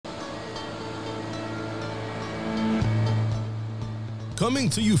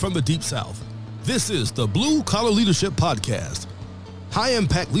Coming to you from the Deep South, this is the Blue Collar Leadership Podcast.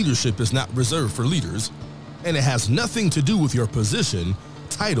 High-impact leadership is not reserved for leaders, and it has nothing to do with your position,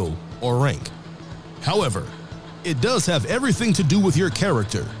 title, or rank. However, it does have everything to do with your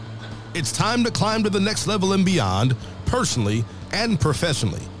character. It's time to climb to the next level and beyond, personally and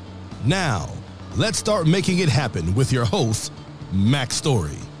professionally. Now, let's start making it happen with your host, Mac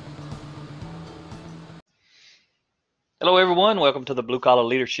Story. Hello, everyone. Welcome to the Blue Collar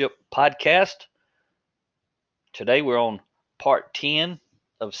Leadership Podcast. Today we're on part 10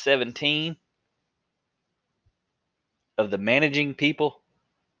 of 17 of the Managing People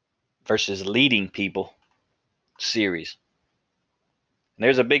versus Leading People series. And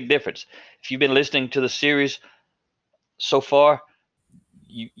there's a big difference. If you've been listening to the series so far,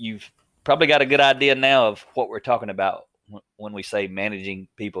 you've probably got a good idea now of what we're talking about when we say managing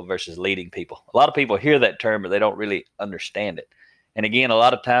people versus leading people. A lot of people hear that term, but they don't really understand it. And again, a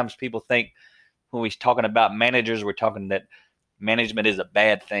lot of times people think when we're talking about managers, we're talking that management is a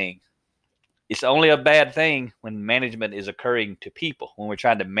bad thing. It's only a bad thing when management is occurring to people, when we're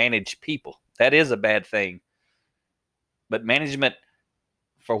trying to manage people. That is a bad thing. But management,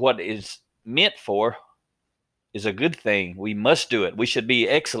 for what is meant for, is a good thing. We must do it. We should be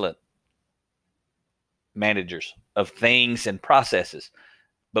excellent managers of things and processes,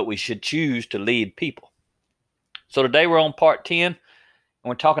 but we should choose to lead people. So today we're on part 10, and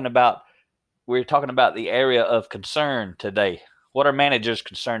we're talking about the area of concern today. What are managers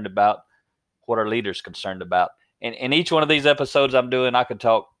concerned about? What are leaders concerned about? And in each one of these episodes I'm doing, I could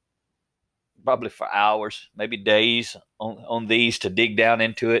talk probably for hours, maybe days on these to dig down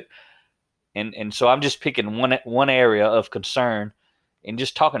into it. And so I'm just picking one area of concern and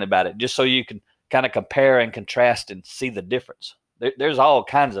just talking about it, just so you can kind of compare and contrast and see the difference. There's all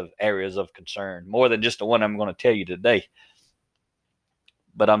kinds of areas of concern, more than just the one I'm going to tell you today.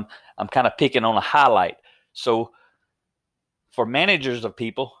 But I'm kind of picking on a highlight. So for managers of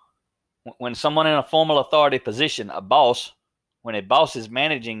people, when someone in a formal authority position, a boss, when a boss is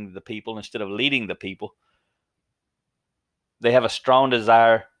managing the people instead of leading the people, they have a strong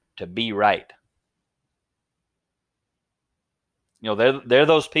desire to be right. You know, they're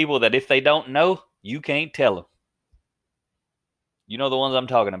those people that if they don't know, you can't tell them. You know the ones I'm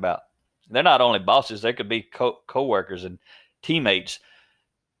talking about. They're not only bosses, they could be co-workers and teammates.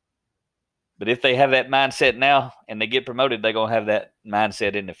 But if they have that mindset now and they get promoted, they're going to have that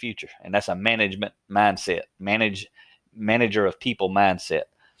mindset in the future. And that's a management mindset, manager of people mindset.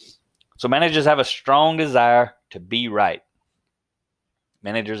 So managers have a strong desire to be right.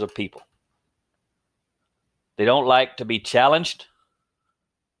 Managers of people. They don't like to be challenged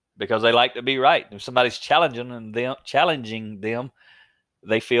because they like to be right. If somebody's challenging them,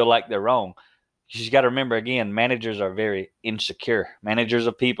 they feel like they're wrong. You got to remember, again, managers are very insecure. Managers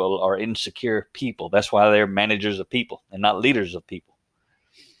of people are insecure people. That's why they're managers of people and not leaders of people.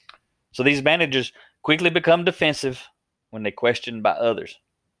 So these managers quickly become defensive when they're questioned by others.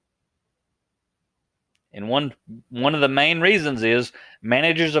 And one of the main reasons is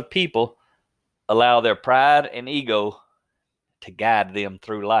managers of people allow their pride and ego to guide them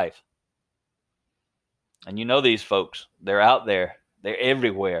through life. And you know these folks. They're out there. They're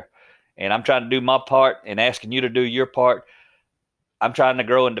everywhere. And I'm trying to do my part and asking you to do your part. I'm trying to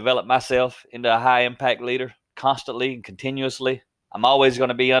grow and develop myself into a high-impact leader constantly and continuously. I'm always going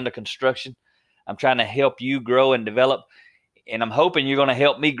to be under construction. I'm trying to help you grow and develop. And I'm hoping you're going to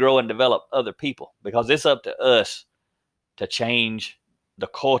help me grow and develop other people, because it's up to us to change the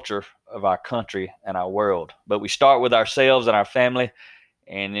culture of our country and our world. But we start with ourselves and our family,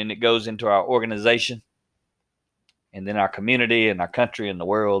 and then it goes into our organization, and then our community and our country and the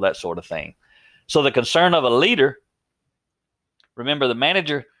world, that sort of thing. So the concern of a leader, remember, the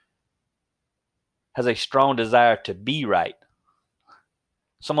manager has a strong desire to be right.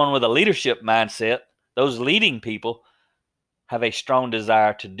 Someone with a leadership mindset, those leading people, have a strong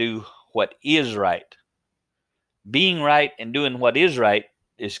desire to do what is right. Being right and doing what is right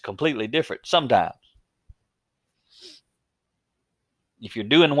is completely different sometimes. If you're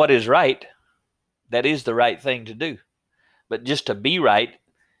doing what is right, that is the right thing to do. But just to be right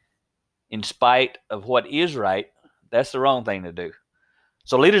in spite of what is right, that's the wrong thing to do.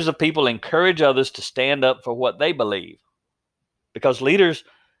 So leaders of people encourage others to stand up for what they believe. Because leaders,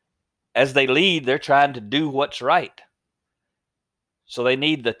 as they lead, they're trying to do what's right. So they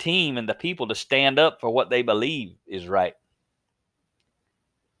need the team and the people to stand up for what they believe is right.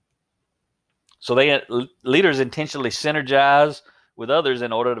 So leaders intentionally synergize with others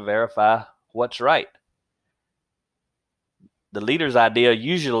in order to verify what's right. The leader's idea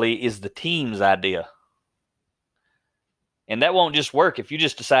usually is the team's idea. And that won't just work if you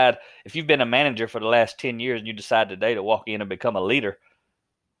just decide, if you've been a manager for the last 10 years and you decide today to walk in and become a leader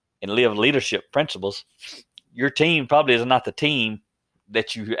and live leadership principles, your team probably is not the team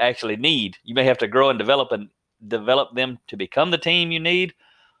that you actually need. You may have to grow and develop them to become the team you need,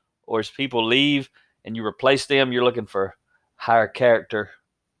 or as people leave and you replace them, you're looking for higher character,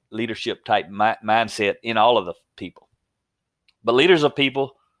 leadership type mindset in all of the people. But leaders of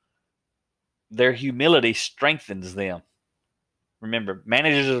people, their humility strengthens them. Remember,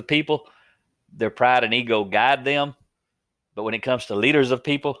 managers of people, their pride and ego guide them. But when it comes to leaders of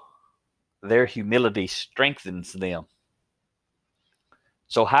people, their humility strengthens them.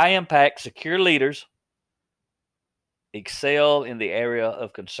 So high impact, secure leaders excel in the area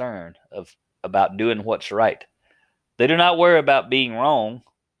of concern about doing what's right. They do not worry about being wrong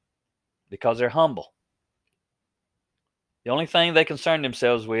because they're humble. The only thing they concern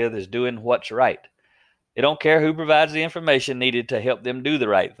themselves with is doing what's right. They don't care who provides the information needed to help them do the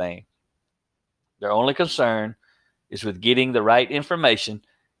right thing. Their only concern is with getting the right information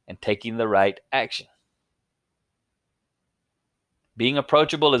and taking the right action. Being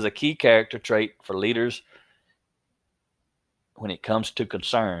approachable is a key character trait for leaders when it comes to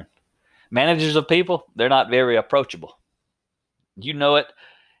concern. Managers of people, they're not very approachable. You know it,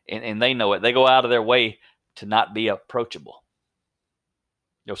 and they know it. They go out of their way to not be approachable.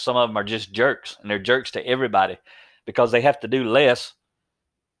 You know, some of them are just jerks, and they're jerks to everybody because they have to do less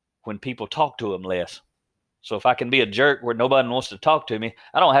when people talk to them less. So if I can be a jerk where nobody wants to talk to me,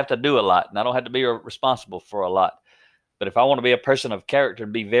 I don't have to do a lot, and I don't have to be responsible for a lot. But if I want to be a person of character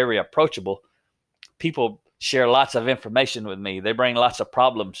and be very approachable, people share lots of information with me. They bring lots of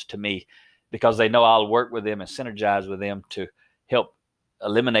problems to me because they know I'll work with them and synergize with them to help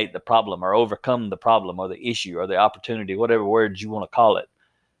eliminate the problem or overcome the problem or the issue or the opportunity, whatever words you want to call it.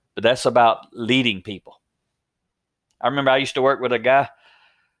 But that's about leading people. I remember I used to work with a guy.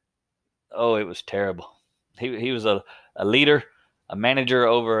 Oh, it was terrible. He was a leader, a manager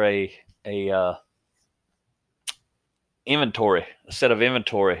over a set of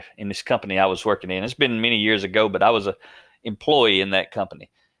inventory in this company I was working in. It's been many years ago, but I was an employee in that company.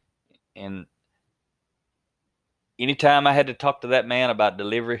 And anytime I had to talk to that man about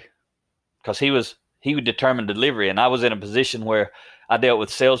delivery, because he would determine delivery, and I was in a position where I dealt with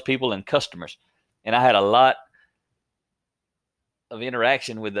salespeople and customers, and I had a lot of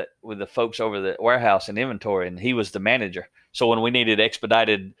interaction with the folks over the warehouse and inventory, and he was the manager. So when we needed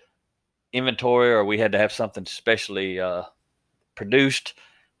expedited inventory or we had to have something specially produced,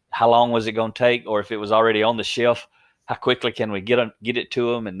 how long was it going to take? Or if it was already on the shelf, how quickly can we get it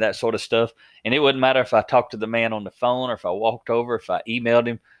to them and that sort of stuff. And it wouldn't matter if I talked to the man on the phone or if I walked over, if I emailed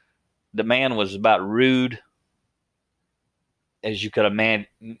him. The man was about rude as you could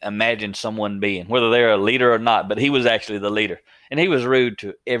imagine someone being, whether they're a leader or not, but he was actually the leader. And he was rude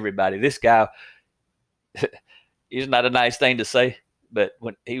to everybody. This guy, he's not a nice thing to say, but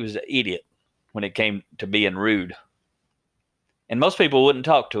he was an idiot when it came to being rude. And most people wouldn't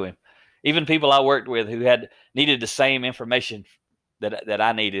talk to him. Even people I worked with who needed the same information that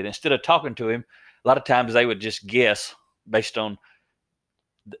I needed. Instead of talking to him, a lot of times they would just guess based on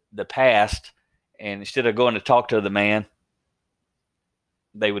the past. And instead of going to talk to the man,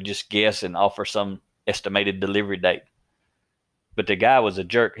 they would just guess and offer some estimated delivery date. But the guy was a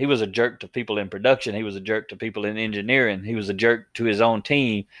jerk. He was a jerk to people in production. He was a jerk to people in engineering. He was a jerk to his own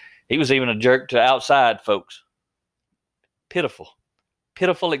team. He was even a jerk to outside folks. Pitiful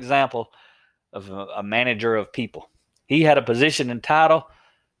example of a manager of people. He had a position and title,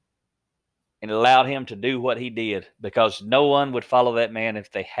 and it allowed him to do what he did because no one would follow that man if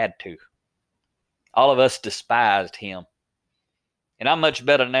they had to. All of us despised him. And I'm much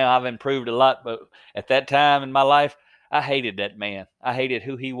better now. I've improved a lot, but at that time in my life, I hated that man. I hated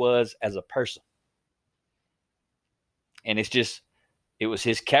who he was as a person. And it was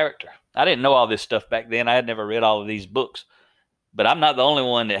his character. I didn't know all this stuff back then. I had never read all of these books. But I'm not the only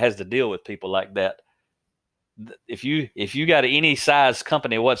one that has to deal with people like that. If you got any size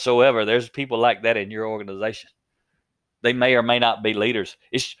company whatsoever, there's people like that in your organization. They may or may not be leaders.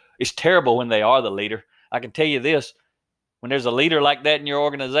 It's terrible when they are the leader. I can tell you this, when there's a leader like that in your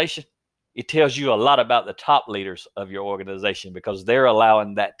organization, it tells you a lot about the top leaders of your organization because they're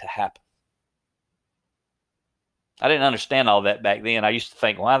allowing that to happen. I didn't understand all that back then. I used to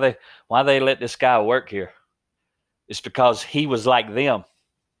think, why they let this guy work here? It's because he was like them.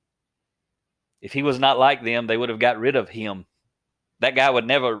 If he was not like them, they would have got rid of him. That guy would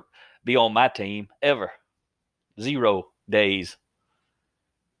never be on my team, ever. 0 days.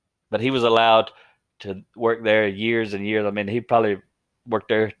 But he was allowed to work there years and years. I mean, he probably worked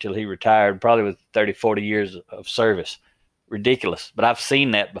there till he retired, probably with 30, 40 years of service. ridiculous, but I've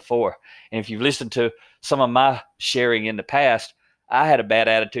seen that before. And if you've listened to some of my sharing in the past, I had a bad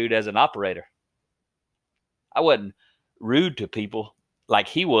attitude as an operator. I wasn't rude to people like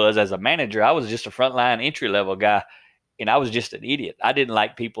he was as a manager. I was just a frontline entry-level guy, and I was just an idiot. I didn't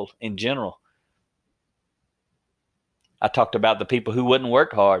like people in general. I talked about the people who wouldn't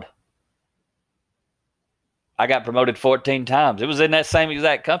work hard. I got promoted 14 times. It was in that same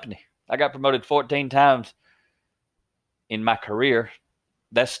exact company. I got promoted 14 times in my career.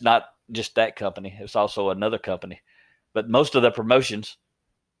 That's not just that company. It's also another company. But most of the promotions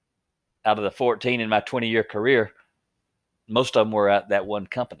out of the 14 in my 20-year career, most of them were at that one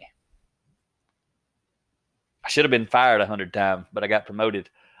company. I should have been fired 100 times, but I got promoted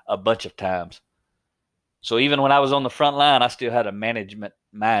a bunch of times. So even when I was on the front line, I still had a management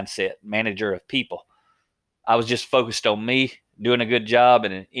mindset, manager of people. I was just focused on me doing a good job,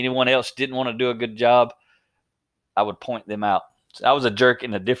 and if anyone else didn't want to do a good job, I would point them out. So I was a jerk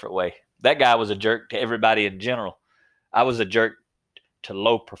in a different way. That guy was a jerk to everybody in general. I was a jerk to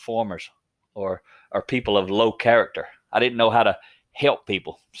low performers or people of low character. I didn't know how to help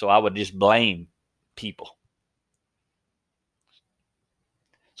people, so I would just blame people.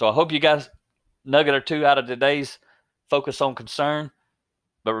 So I hope you guys nugget or two out of today's focus on concern.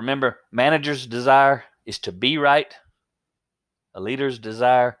 But remember, manager's desire is to be right. A leader's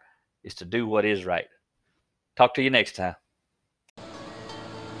desire is to do what is right. Talk to you next time.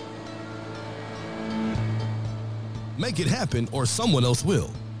 Make it happen or someone else will.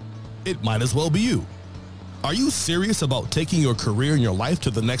 It might as well be you. Are you serious about taking your career and your life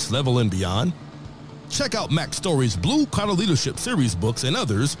to the next level and beyond? Check out Mac Story's Blue Collar Leadership series books and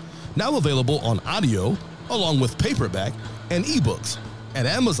others, now available on audio, along with paperback and ebooks at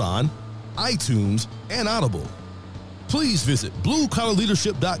Amazon, iTunes, and Audible. Please visit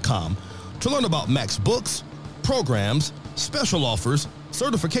bluecollarleadership.com to learn about Mac's books, programs, special offers,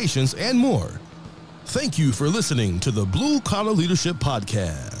 certifications, and more. Thank you for listening to the Blue Collar Leadership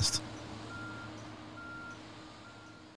Podcast.